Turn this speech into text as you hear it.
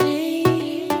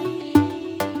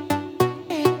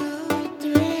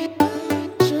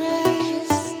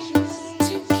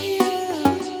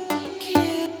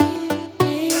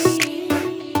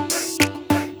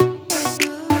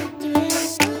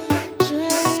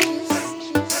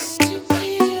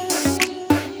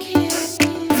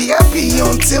P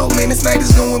on tilt, man, this night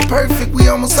is going perfect. We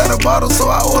almost out of bottles, so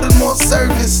I ordered more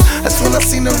service. That's when I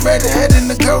seen the redhead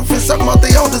and the girlfriend talking about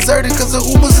they all deserted cause the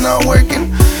Uber's not working.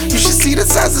 You should see the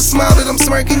size of smile that I'm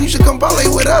smirking. You should come parlay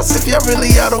with us if y'all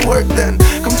really out of work then.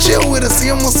 Come chill with us,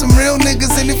 see I'm on some real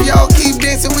niggas. And if y'all keep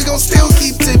dancing, we gon' still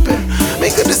keep tipping.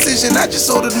 Make a decision, I just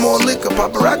ordered more liquor.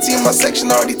 Paparazzi in my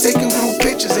section already taking group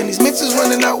pictures. And these mixers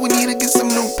running out, we need to get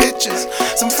some new pictures.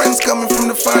 Some friends coming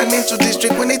from the financial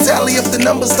district. When they tally up the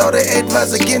numbers, thought they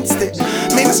advise against it.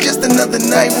 Man, it's just another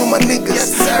night with my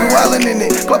niggas. I'm wildin' in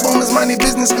it. Club owners mind their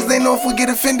business, cause they know if we get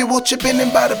offended, we'll chip in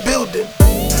and buy the building.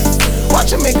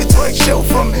 Watch her make a twerk show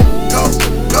for me. Go,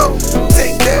 go,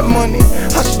 take that money.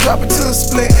 How she drop it to a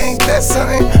split, ain't that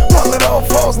something? While it all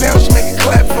falls down, she make it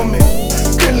clap for me.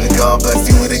 Girl, God bless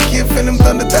you with a gift and them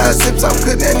thunder thighs zips. I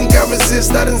couldn't any God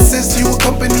resist. I'd insist you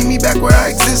accompany me back where I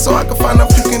exist, so I can find out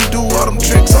if you can do all them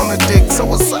tricks on the dick. So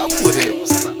what's up with it?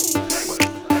 What's up?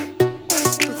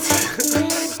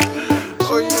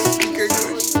 Oh, you don't speak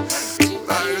English?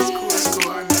 Nah, it's cool, it's cool,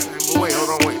 I understand. But wait,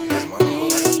 hold on, wait. Here's my number.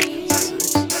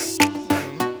 6,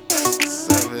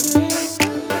 7.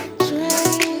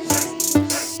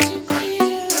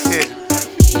 Yeah,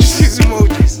 just use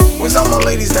emojis. Where's all my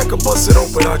ladies that could bust it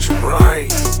open out your right?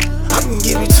 I can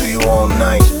give it to you all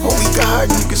night, or we can hide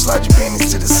and you can slide your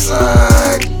panties to the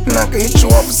side. And I can hit you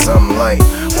off with something light.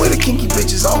 Where the kinky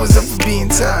bitches always up for being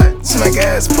tied. Smack her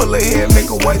ass, pull her hair, make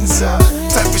her wet inside.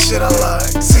 Type of shit I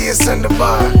like, see her send her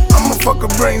by. I'ma fuck her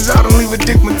brains out and leave her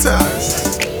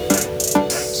dickmatized.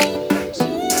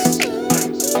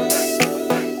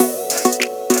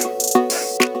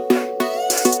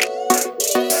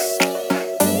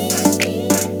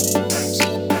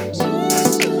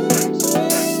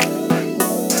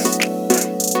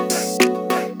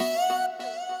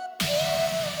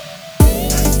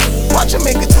 Watch her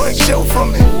make a twerk show for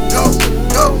me. Go,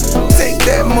 go, take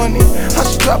that money. How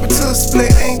she drop it to a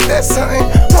split, ain't that something?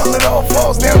 While it all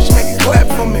falls down, she make it clap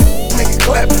for me. Make it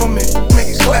clap for me,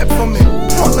 make it clap for me.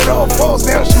 While it all falls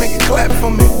down, she make it clap for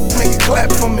me. Make it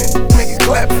clap for me, make it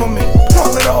clap for me.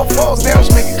 While it all falls down,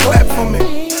 she make it clap for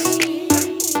me.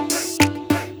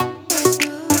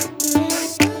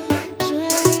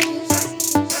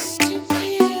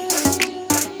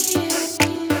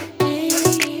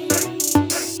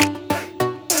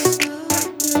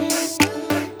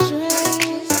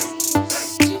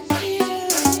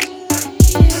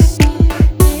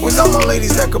 All my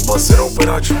ladies that could bust it open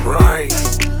out your right.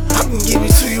 I can give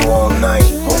it to you all night,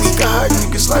 or we can hide and you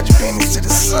can slide your panties to the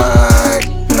side.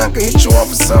 And I can hit you off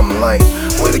with something light.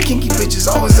 Where the kinky bitches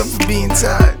always up for being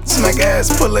tied. Smack her ass,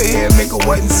 pull her hair, make her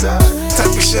wet inside. Type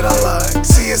of shit I like,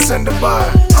 see her send her by.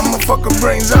 I'ma fuck her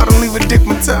brains out and leave her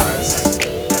dickmatized.